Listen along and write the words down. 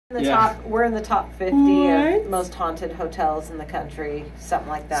We're in the top 50 of most haunted hotels in the country, something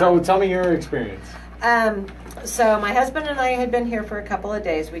like that. So tell me your experience. So my husband and I had been here for a couple of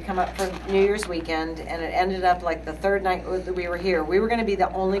days. We come up for New Year's weekend, and it ended up like the third night that we were here. We were going to be the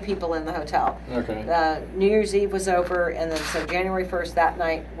only people in the hotel. Okay. New Year's Eve was over, and then so January 1st, that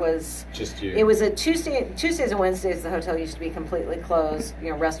night was just you. It was a Tuesdays and Wednesdays. The hotel used to be completely closed,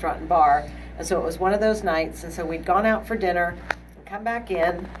 restaurant and bar, and so it was one of those nights. And so we'd gone out for dinner, come back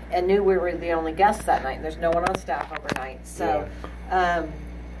in, and knew we were the only guests that night. And there's no one on staff overnight, so. Yeah.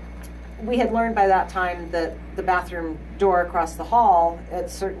 We had learned by that time that the bathroom door across the hall, at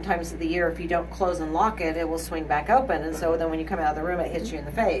certain times of the year, if you don't close and lock it, it will swing back open. And so then when you come out of the room, it hits you in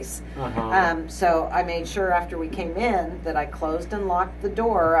the face. So I made sure after we came in that I closed and locked the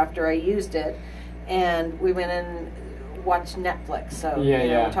door after I used it. And we went in, watched Netflix. So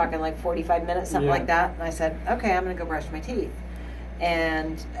we're talking like 45 minutes, something like that. And I said, okay, I'm going to go brush my teeth.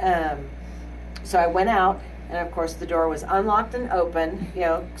 And so I went out. And of course the door was unlocked and open,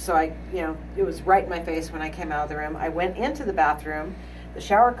 so it was right in my face when I came out of the room. I went into the bathroom. The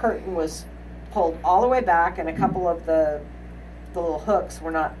shower curtain was pulled all the way back, and a couple of the little hooks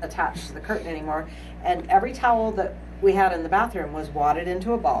were not attached to the curtain anymore. And every towel that we had in the bathroom was wadded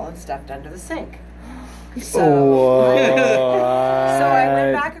into a ball and stuffed under the sink. So I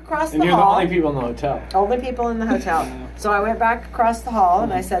went back across the hall. And you're the only people in the hotel. Only people in the hotel. So I went back across the hall,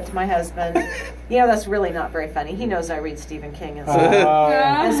 and I said to my husband, that's really not very funny. He knows I read Stephen King and stuff.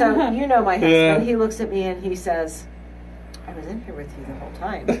 And so, my husband, he looks at me and he says, I was in here with you the whole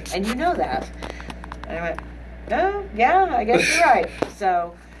time. And you know that. And I went, oh, yeah, I guess you're right.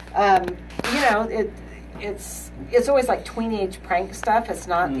 So, it's always like tween-age prank stuff. It's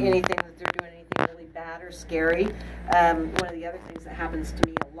not anything that they're doing anything really bad or scary. One of the other things that happens to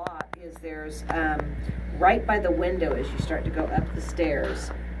me a lot is there's right by the window as you start to go up the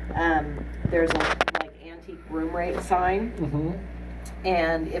stairs, there's a like antique room rate sign.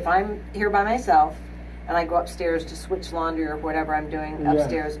 And if I'm here by myself and I go upstairs to switch laundry or whatever I'm doing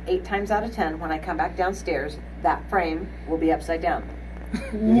upstairs, 8 times out of 10 when I come back downstairs, that frame will be upside down.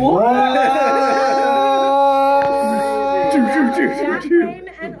 What? That frame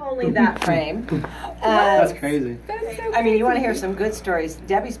and only that frame. That's crazy. I mean, you want to hear some good stories.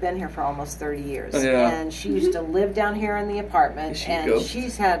 Debbie's been here for almost 30 years. And she used to live down here in the apartment.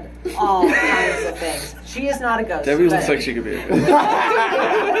 She's had all kinds of things. She is not a ghost. Debbie looks like she could be a ghost.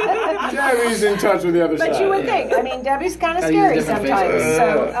 Debbie's in touch with the other side. But you would think. I mean, Debbie's kind of scary sometimes.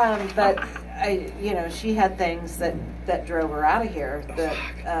 So, but she had things that drove her out of here. That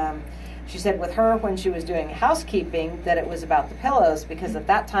she said with her when she was doing housekeeping that it was about the pillows, because at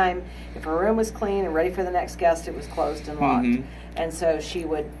that time, if her room was clean and ready for the next guest, it was closed and locked. And so she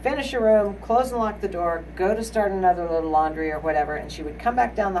would finish a room, close and lock the door, go to start another little laundry or whatever, and she would come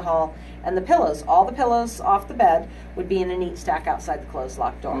back down the hall, and the pillows, all the pillows off the bed, would be in a neat stack outside the closed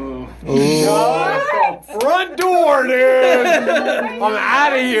locked door. Front door, dude! I'm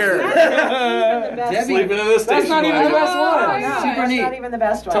out of here. That's not even the best one. That's not even the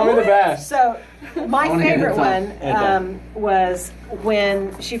best one. Tell me the best. So my favorite one was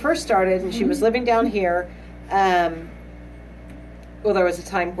when she first started and she was living down here. Well, there was a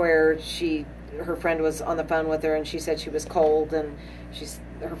time where her friend was on the phone with her and she said she was cold, and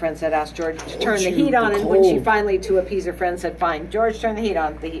her friend said, ask George to turn the heat on, and when she finally, to appease her friend, said, fine, George, turn the heat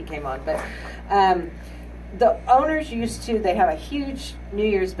on, the heat came on. But the owners they'd have a huge New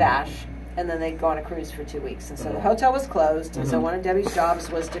Year's bash, and then they'd go on a cruise for 2 weeks. And so the hotel was closed, and so one of Debbie's jobs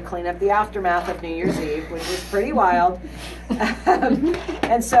was to clean up the aftermath of New Year's Eve, which was pretty wild.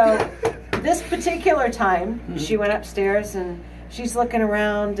 And so this particular time, she went upstairs and she's looking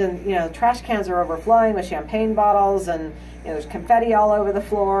around, and trash cans are overflowing with champagne bottles, and there's confetti all over the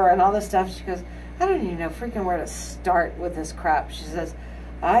floor and all this stuff. She goes, I don't even know freaking where to start with this crap. She says,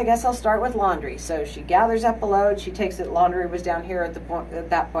 I guess I'll start with laundry. So she gathers up a load. She takes it. Laundry was down here at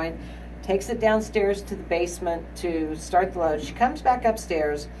that point. Takes it downstairs to the basement to start the load. She comes back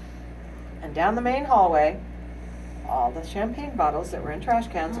upstairs, and down the main hallway, all the champagne bottles that were in trash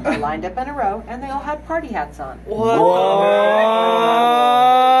cans are lined up in a row, and they all had party hats on. What?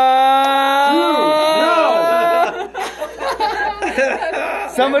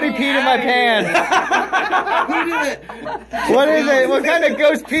 Somebody peed in my pants. Who did it? What is it? What kind of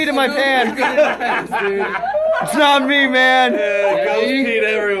ghost peed in my pants? It's not me, man. Yeah, ghost peed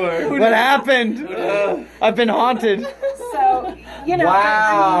everywhere. What happened? I've been haunted. So,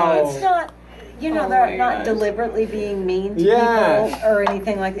 wow. It's not, they're not deliberately being mean to people or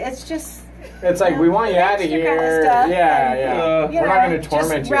anything like that. It's just, It's like, we want you out of Extra kind of here. stuff, Yeah, and, yeah. You We're know, not going to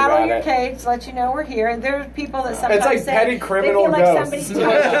torment just you rattle about your it. cage, let you know we're here. And there are people that sometimes It's like say petty criminal they feel like ghosts.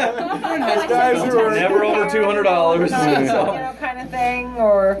 somebody's Those guys who are Never over $200. you know, kind of thing,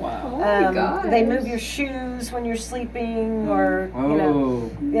 or gosh. they move your shoes when you're sleeping, or you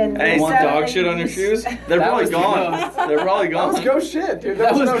know. And Hey, so dog they shit on your use- shoes? They're probably was gone. ghost. They're probably That was gone. ghost shit, dude.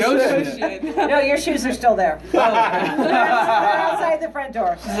 That was no ghost shit. shit. No, your shoes are still there. They're outside the front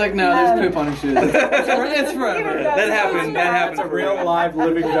door. She's like, no, there's poop on her shoes. It's forever. That happened. That happened. It's a real live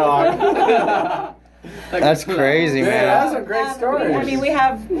living dog. That's crazy, Yeah, man. that's a great story. I mean, we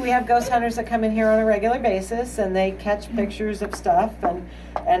have ghost hunters that come in here on a regular basis, and they catch pictures of stuff,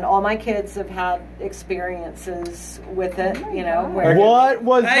 and all my kids have had experiences with it. You know, where What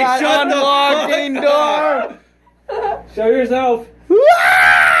was Hey, that shut the unlocking door? Show yourself.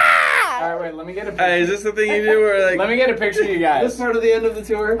 All right, wait, let me get a picture. Hey, is this the thing you do where like... Let me get a picture of you guys. This part of the end of the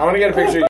tour. I want to get a picture of you